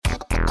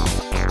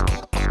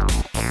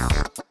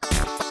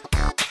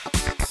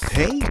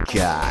Hey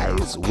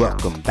guys,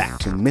 welcome back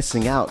to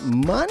Missing Out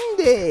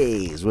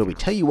Mondays, where we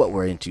tell you what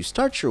we're into.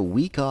 Start your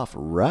week off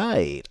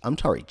right. I'm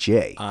Tari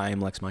J. I'm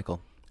Lex Michael.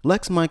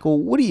 Lex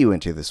Michael, what are you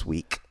into this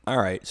week?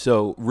 All right,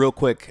 so real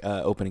quick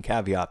opening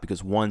caveat,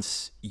 because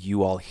once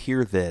you all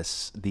hear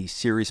this, the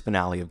series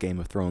finale of Game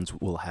of Thrones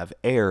will have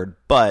aired,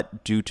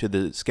 but due to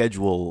the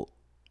schedule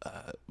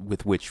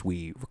with which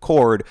we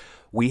record,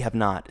 we have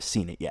not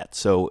seen it yet.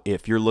 So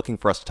if you're looking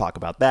for us to talk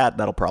about that,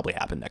 that'll probably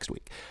happen next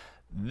week.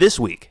 This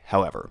week,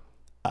 however,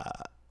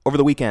 over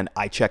the weekend,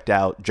 I checked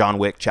out John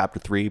Wick Chapter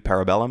 3,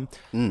 Parabellum.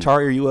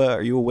 Tari,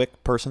 are you a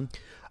Wick person?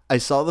 I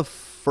saw the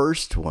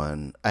first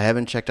one. I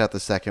haven't checked out the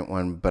second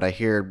one, but I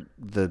hear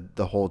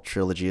the whole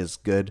trilogy is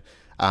good.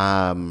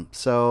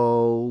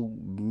 So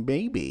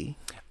maybe.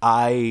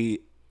 I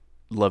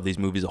love these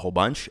movies a whole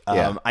bunch.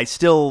 Yeah. I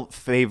still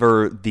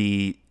favor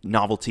the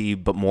novelty,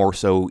 but more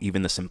so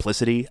even the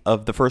simplicity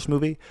of the first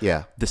movie.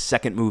 Yeah. The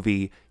second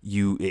movie,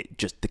 it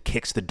just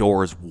kicks the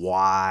doors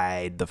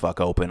wide the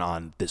fuck open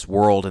on this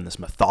world and this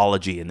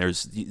mythology, and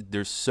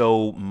there's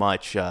so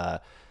much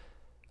that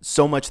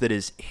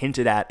is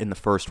hinted at in the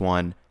first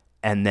one,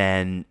 and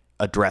then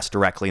addressed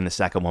directly in the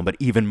second one, but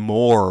even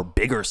more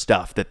bigger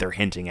stuff that they're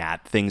hinting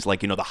at. Things like,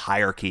 the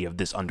hierarchy of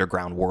this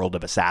underground world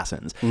of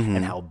assassins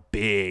and how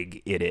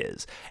big it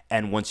is.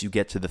 And once you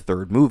get to the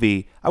third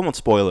movie, I won't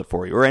spoil it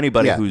for you or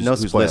anybody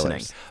who's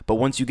listening, but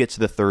once you get to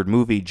the third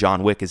movie,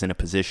 John Wick is in a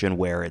position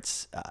where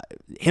it's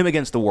him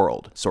against the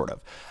world, sort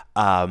of.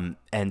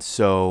 And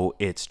so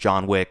it's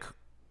John Wick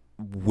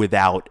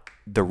without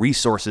the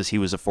resources he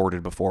was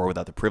afforded before,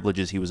 without the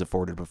privileges he was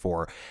afforded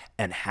before,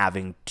 and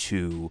having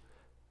to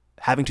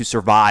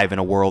survive in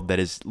a world that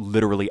is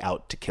literally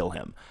out to kill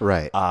him.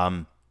 Right.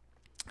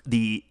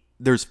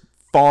 There's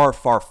far,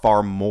 far,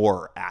 far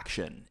more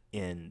action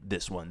in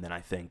this one than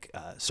I think,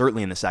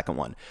 certainly in the second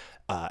one.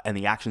 And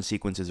the action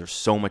sequences are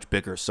so much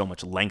bigger, so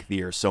much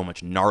lengthier, so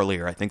much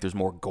gnarlier. I think there's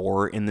more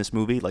gore in this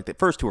movie. Like, the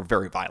first two are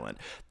very violent.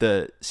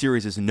 The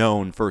series is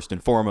known first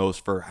and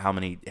foremost for how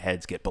many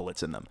heads get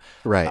bullets in them.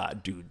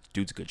 Right.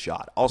 Dude's a good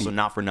shot. Also,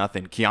 not for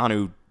nothing,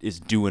 Keanu is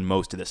doing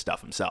most of this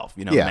stuff himself.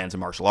 The Yeah. man's a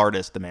martial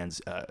artist. The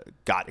man's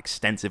got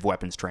extensive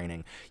weapons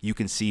training. You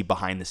can see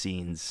behind the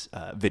scenes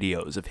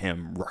videos of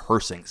him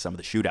rehearsing some of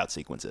the shootout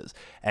sequences,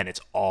 and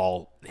it's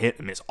all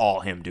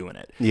him doing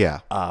it. Yeah.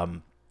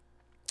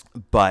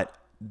 But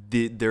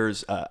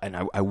there's and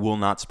I will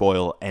not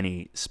spoil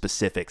any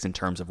specifics in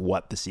terms of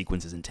what the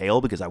sequences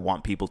entail, because I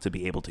want people to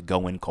be able to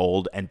go in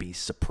cold and be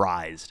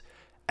surprised,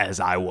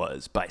 as I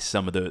was, by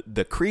some of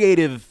the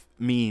creative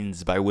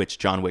means by which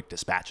John Wick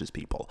dispatches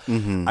people.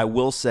 I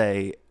will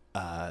say,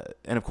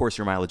 and of course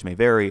your mileage may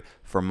vary,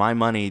 for my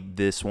money,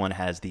 this one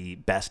has the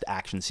best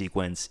action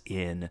sequence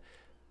in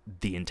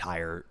the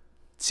entire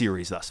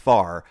series thus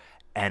far,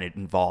 and it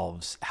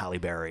involves Halle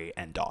Berry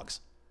and dogs.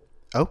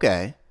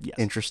 Okay. Yes.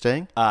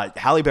 Interesting.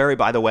 Halle Berry,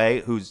 by the way,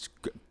 who's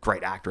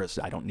great actress.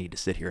 I don't need to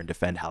sit here and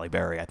defend Halle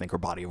Berry. I think her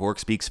body of work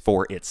speaks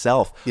for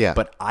itself. Yeah.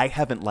 But I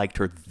haven't liked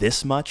her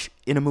this much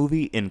in a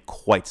movie in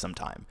quite some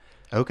time.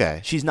 Okay.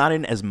 She's not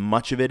in as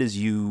much of it as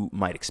you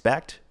might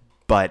expect,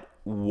 but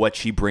what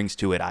she brings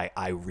to it,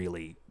 I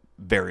really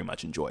very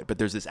much enjoyed. But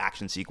there's this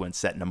action sequence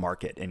set in a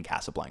market in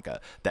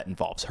Casablanca that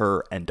involves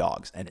her and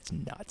dogs, and it's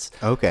nuts.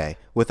 Okay.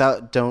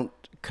 Don't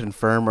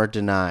confirm or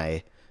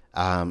deny,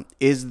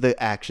 is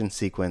the action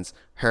sequence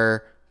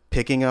her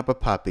picking up a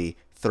puppy,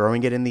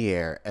 throwing it in the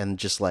air, and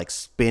just like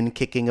spin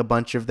kicking a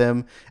bunch of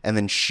them and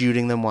then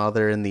shooting them while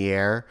they're in the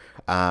air,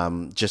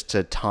 just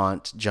to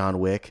taunt John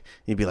Wick?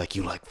 He'd be like,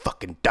 "You like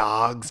fucking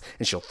dogs?"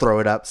 And she'll throw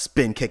it up,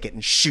 spin kick it,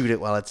 and shoot it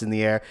while it's in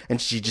the air.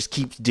 And she just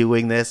keeps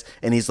doing this,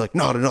 and he's like,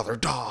 "Not another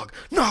dog,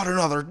 not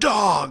another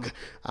dog."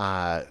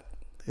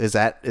 Is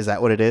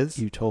that what it is?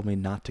 You told me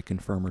not to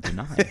confirm or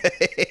deny.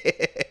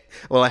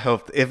 Well, I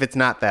hope if it's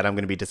not that, I'm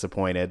going to be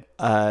disappointed.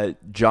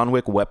 John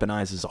Wick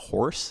weaponizes a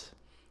horse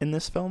in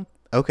this film.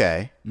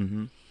 Okay.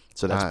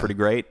 So that's pretty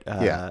great.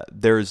 Yeah.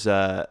 There's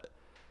a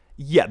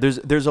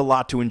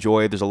lot to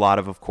enjoy. There's a lot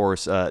of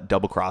course,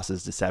 double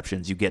crosses,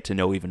 deceptions. You get to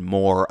know even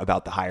more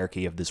about the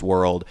hierarchy of this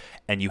world,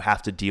 and you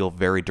have to deal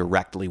very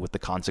directly with the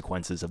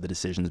consequences of the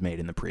decisions made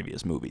in the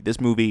previous movie.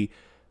 This movie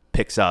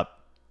picks up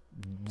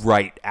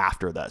right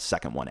after the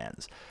second one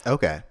ends.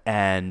 Okay.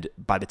 And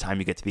by the time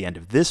you get to the end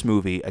of this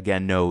movie,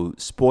 again, no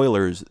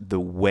spoilers, the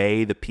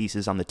way the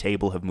pieces on the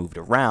table have moved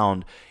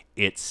around,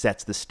 it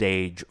sets the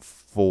stage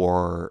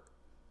for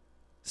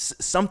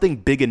something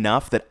big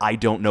enough that I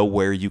don't know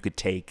where you could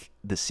take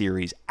the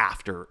series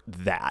after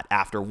that,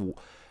 after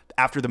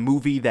the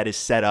movie that is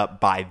set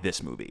up by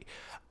this movie.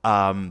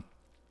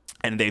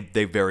 And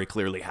they very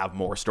clearly have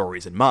more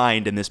stories in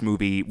mind, and this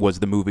movie was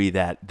the movie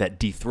that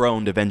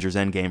dethroned Avengers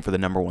Endgame for the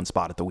 #1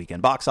 spot at the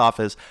weekend box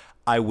office.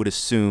 I would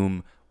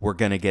assume we're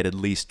going to get at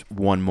least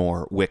one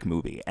more Wick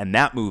movie, and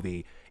that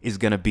movie is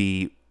going to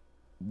be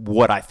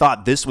what I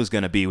thought this was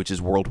going to be, which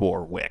is World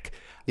War Wick.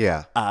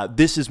 Yeah.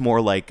 This is more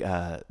like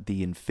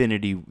the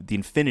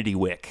Infinity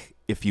Wick,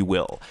 if you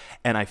will,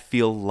 and I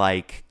feel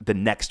like the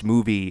next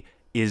movie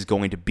is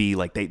going to be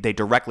like they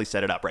directly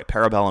set it up, right?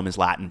 Parabellum is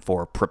Latin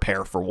for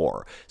prepare for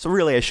war. So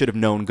really I should have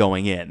known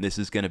going in this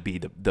is going to be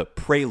the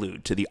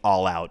prelude to the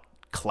all-out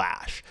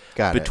clash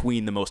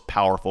between the most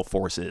powerful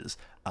forces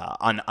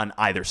on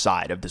either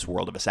side of this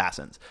world of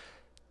assassins.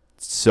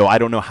 So I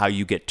don't know how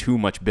you get too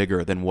much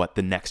bigger than what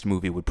the next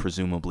movie would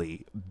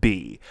presumably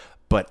be.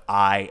 But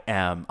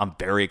I'm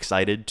very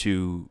excited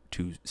to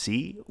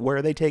see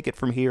where they take it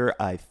from here.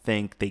 I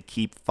think they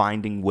keep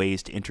finding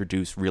ways to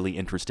introduce really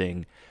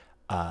interesting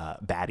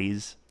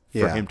baddies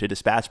for him to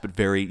dispatch, but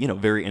very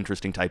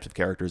interesting types of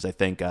characters. I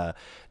think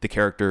the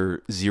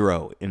character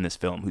Zero in this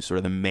film, who's sort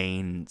of the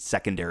main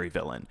secondary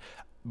villain,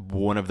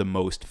 one of the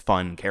most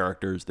fun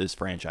characters this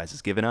franchise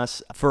has given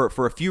us for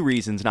a few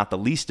reasons, not the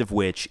least of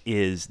which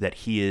is that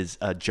he is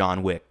a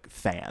John Wick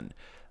fan.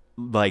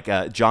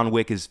 Like John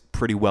Wick is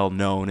pretty well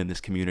known in this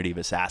community of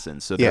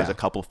assassins. So there's a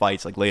couple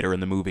fights like later in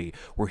the movie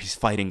where he's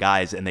fighting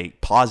guys and they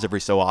pause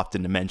every so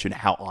often to mention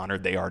how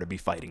honored they are to be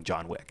fighting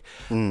John Wick.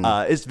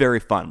 It's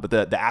very fun, but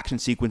the action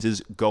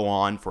sequences go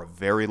on for a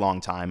very long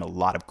time. A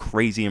lot of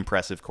crazy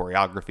impressive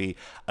choreography.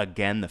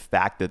 Again, the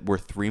fact that we're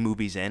 3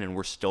 movies in and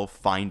we're still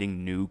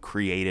finding new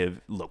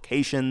creative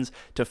locations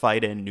to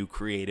fight in, new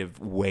creative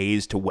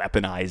ways to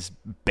weaponize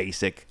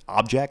basic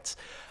objects.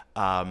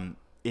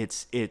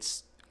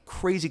 It's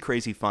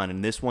crazy fun,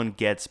 and this one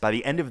gets, by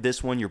the end of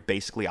this one, you're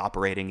basically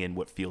operating in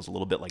what feels a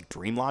little bit like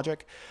dream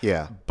logic.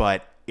 Yeah.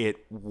 But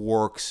it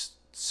works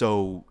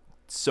so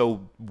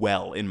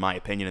well, in my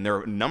opinion. And there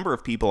are a number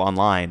of people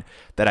online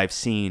that I've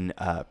seen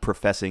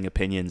professing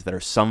opinions that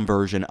are some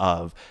version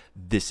of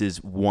this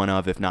is one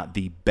of, if not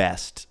the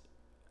best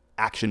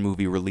action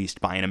movie released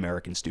by an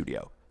American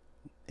studio.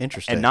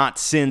 Interesting. And not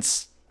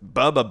since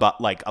Bubba, but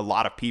like a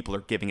lot of people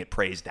are giving it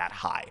praise that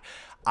high.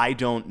 I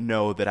don't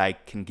know that I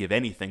can give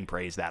anything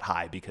praise that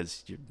high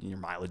because your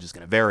mileage is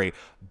going to vary,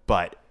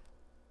 but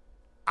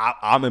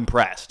I'm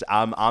impressed.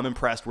 I'm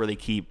impressed where they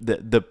keep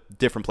the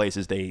different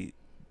places they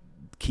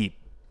keep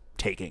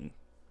taking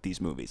these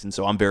movies. And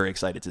so I'm very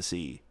excited to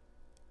see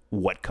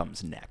what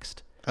comes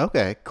next.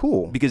 Okay,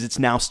 cool. Because it's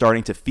now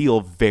starting to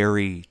feel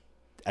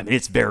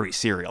it's very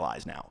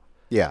serialized now.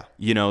 Yeah.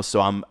 So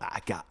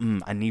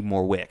I need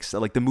more Wicks. So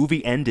like the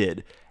movie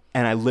ended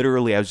and I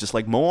was just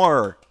like,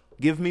 more.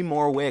 Give me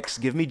more Wicks.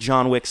 Give me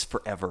John Wicks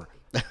forever.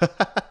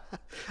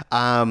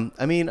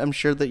 I'm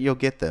sure that you'll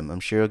get them. I'm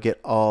sure you'll get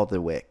all the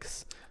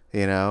Wicks,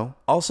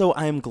 Also,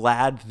 I am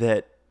glad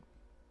that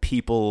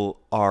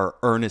people are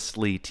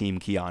earnestly Team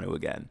Keanu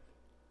again.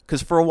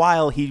 Because for a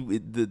while,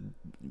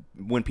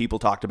 when people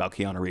talked about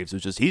Keanu Reeves, it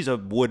was just, he's a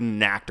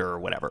wooden actor or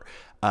whatever.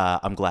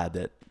 I'm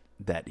glad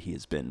that he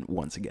has been,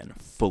 once again,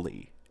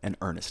 fully and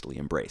earnestly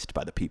embraced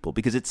by the people.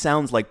 Because it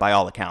sounds like, by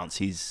all accounts,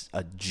 he's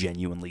a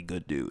genuinely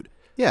good dude.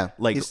 Yeah,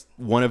 like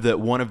one of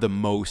the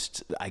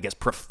most, I guess,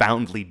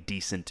 profoundly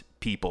decent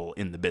people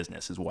in the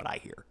business is what I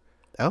hear.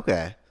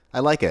 Okay, I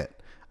like it.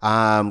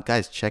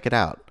 Guys, check it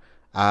out.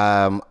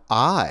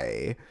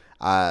 I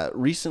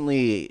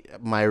recently,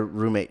 my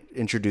roommate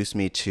introduced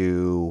me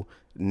to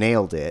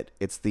Nailed It.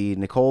 It's the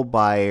Nicole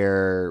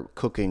Byer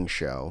cooking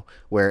show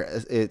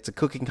where it's a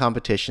cooking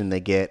competition.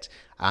 They get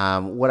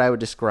what I would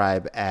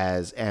describe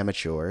as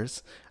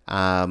amateurs,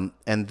 and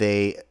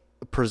they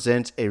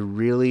present a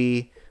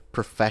really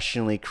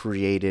professionally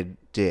created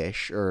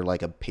dish or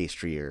like a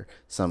pastry or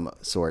some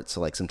sort. So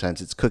like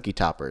sometimes it's cookie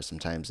toppers,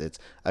 sometimes it's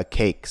a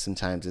cake,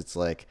 sometimes it's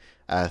like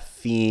a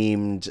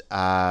themed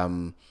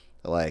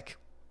like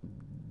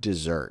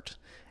dessert.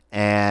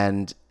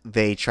 And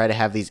they try to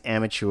have these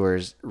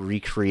amateurs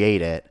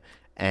recreate it,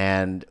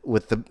 and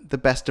with the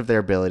best of their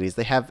abilities.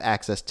 They have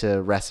access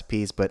to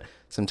recipes, but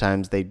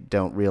sometimes they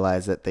don't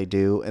realize that they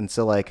do. And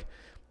so like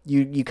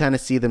you kind of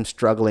see them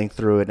struggling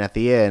through it, and at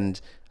the end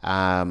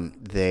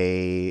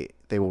they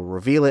will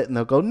reveal it and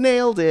they'll go,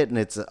 nailed it, and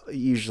it's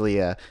usually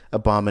a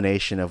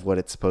abomination of what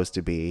it's supposed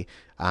to be.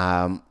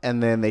 And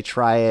then they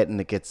try it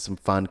and it gets some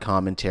fun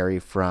commentary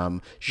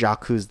from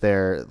Jacques, who's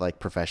their like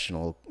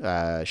professional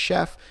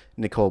chef,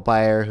 Nicole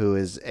Byer, who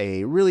is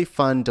a really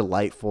fun,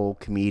 delightful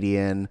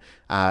comedian,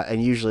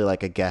 and usually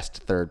like a guest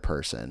third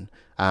person.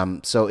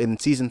 So in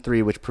season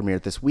 3, which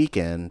premiered this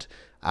weekend,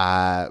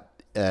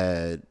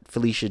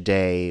 Felicia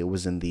Day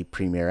was in the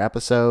premiere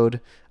episode.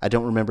 I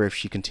don't remember if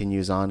she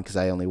continues on because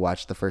I only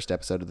watched the first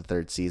episode of the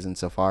 3rd season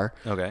so far.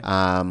 Okay.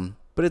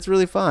 But it's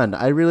really fun.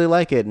 I really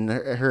like it, and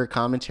her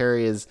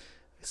commentary is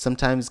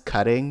sometimes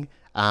cutting.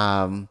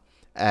 And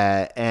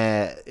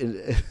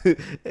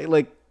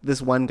like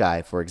this one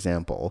guy, for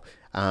example,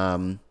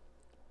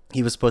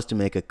 he was supposed to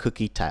make a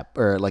cookie top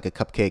or like a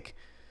cupcake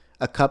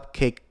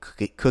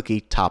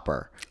cookie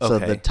topper. Okay. So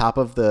the top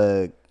of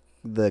the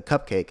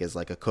cupcake is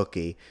like a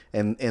cookie,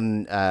 and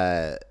in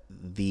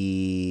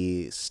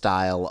the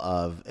style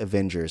of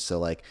Avengers. So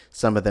like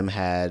some of them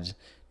had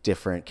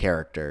different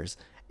characters,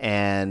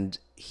 and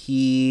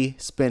he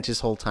spent his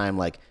whole time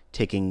like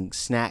taking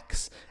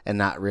snacks and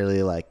not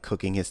really like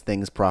cooking his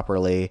things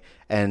properly.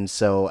 And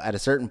so at a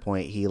certain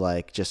point he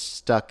like just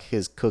stuck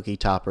his cookie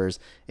toppers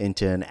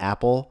into an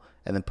apple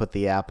and then put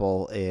the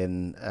apple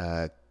in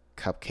a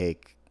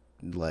cupcake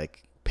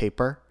like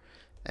paper.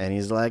 And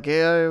he's like,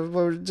 yeah,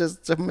 we're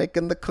just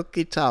making the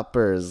cookie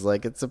toppers.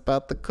 Like, it's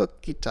about the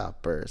cookie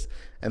toppers.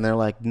 And they're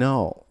like,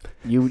 no,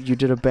 you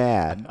did a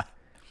bad.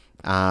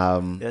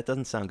 That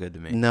doesn't sound good to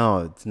me.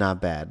 No, it's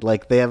not bad.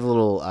 Like, they have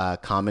little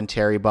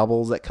commentary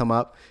bubbles that come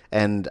up.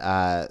 And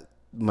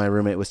my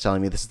roommate was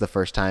telling me this is the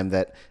first time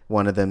that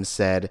one of them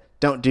said,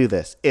 don't do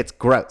this. It's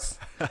gross.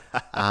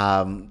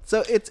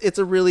 So it's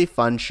a really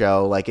fun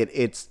show. Like,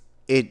 it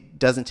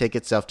doesn't take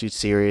itself too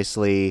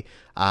seriously.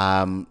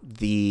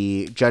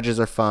 The judges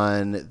are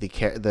fun.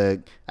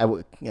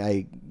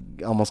 I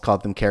almost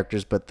called them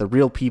characters, but the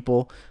real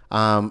people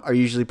are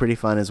usually pretty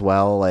fun as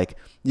well. Like,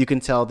 you can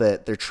tell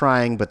that they're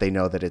trying, but they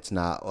know that it's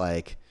not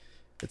like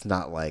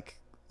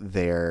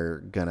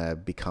they're gonna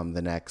become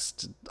the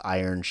next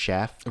Iron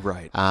Chef.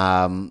 Right.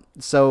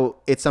 So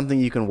it's something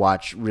you can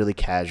watch really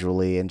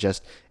casually and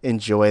just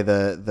enjoy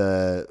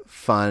the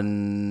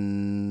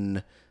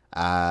fun.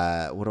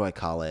 What do I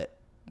call it?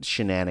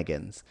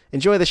 Shenanigans.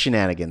 Enjoy the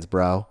shenanigans,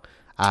 bro.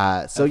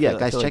 So yeah,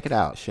 guys, check it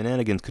out.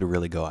 Shenanigans could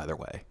really go either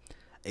way.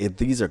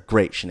 These are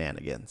great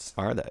shenanigans.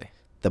 Are they?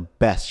 The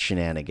best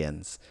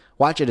shenanigans.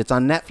 Watch it. It's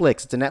on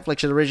Netflix. It's a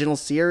Netflix original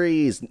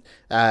series.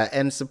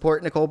 And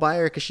support Nicole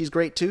Byer because she's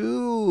great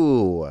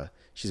too.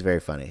 She's very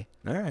funny.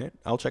 All right.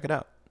 I'll check it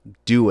out.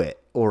 Do it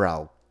or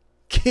I'll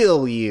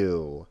kill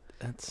you.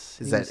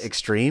 Is that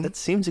extreme? That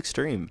seems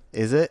extreme.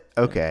 Is it?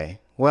 Okay.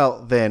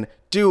 Well, then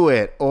do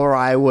it or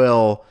I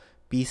will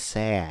be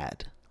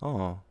sad.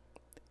 Oh.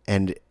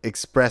 And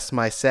express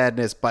my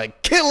sadness by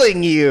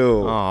killing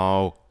you.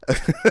 Oh.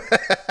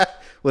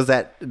 Was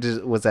that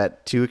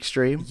too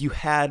extreme? You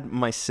had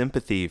my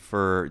sympathy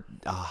for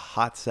a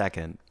hot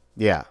second.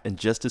 Yeah. And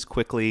just as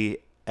quickly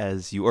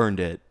as you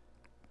earned it,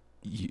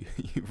 you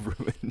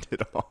ruined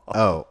it all.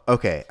 Oh,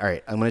 okay. All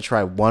right. I'm going to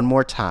try one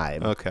more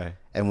time. Okay.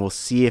 And we'll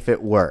see if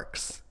it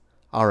works.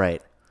 All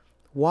right.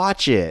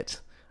 Watch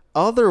it.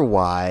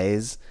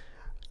 Otherwise,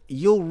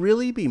 you'll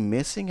really be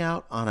missing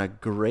out on a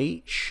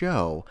great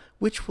show,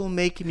 which will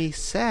make me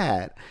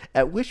sad,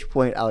 at which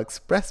point I'll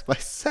express my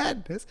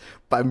sadness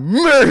by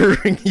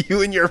murdering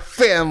you and your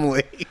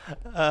family.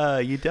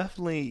 You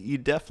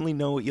definitely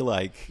know what you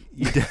like.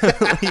 You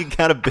definitely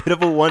got a bit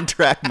of a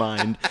one-track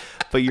mind,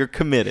 but you're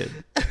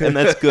committed, and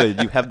that's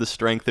good. You have the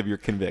strength of your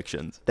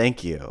convictions.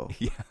 Thank you.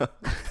 Yeah.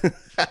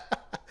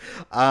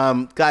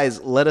 Guys,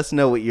 let us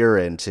know what you're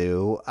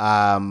into.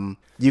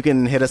 You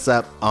can hit us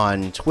up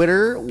on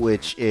Twitter,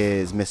 which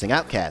is Missing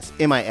Outcast,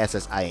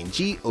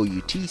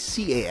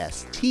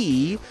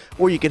 MissingOutcast,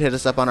 or you can hit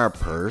us up on our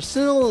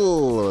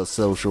personal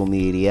social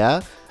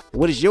media.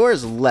 What is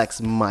yours,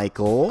 Lex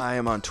Michael? I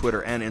am on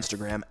Twitter and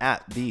Instagram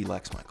at the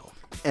Lex Michael.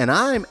 And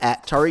I'm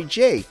at Tari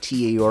J,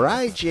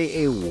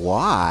 TARIJAY.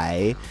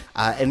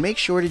 And make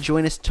sure to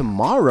join us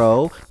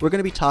tomorrow. We're going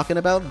to be talking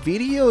about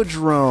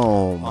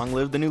Videodrome. Long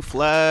live the new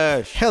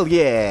Flash. Hell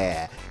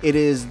yeah. It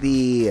is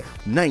the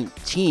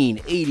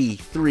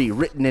 1983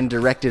 written and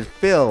directed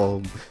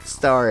film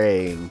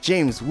starring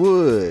James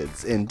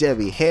Woods and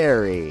Debbie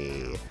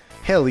Harry.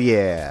 Hell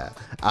yeah.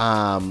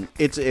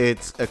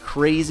 It's a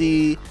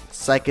crazy,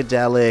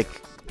 psychedelic,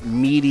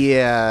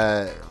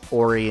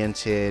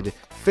 media-oriented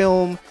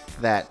film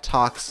that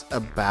talks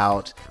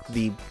about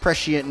the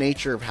prescient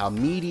nature of how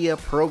media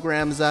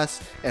programs us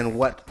and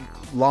what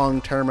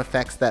long-term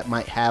effects that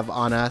might have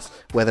on us,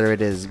 whether it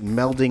is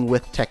melding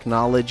with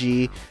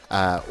technology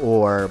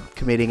or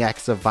committing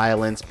acts of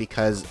violence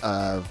because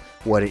of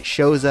what it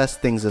shows us,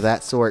 things of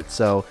that sort.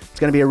 So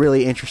it's going to be a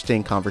really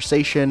interesting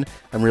conversation.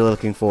 I'm really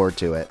looking forward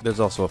to it. There's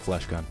also a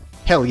flesh gun.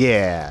 Hell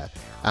yeah.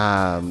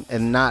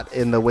 And not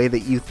in the way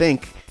that you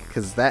think,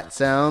 because that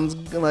sounds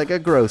like a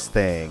gross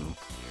thing.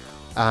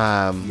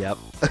 Yep.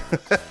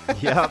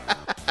 Yep.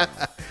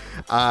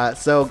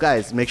 So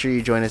guys, make sure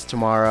you join us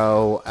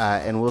tomorrow,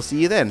 and we'll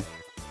see you then.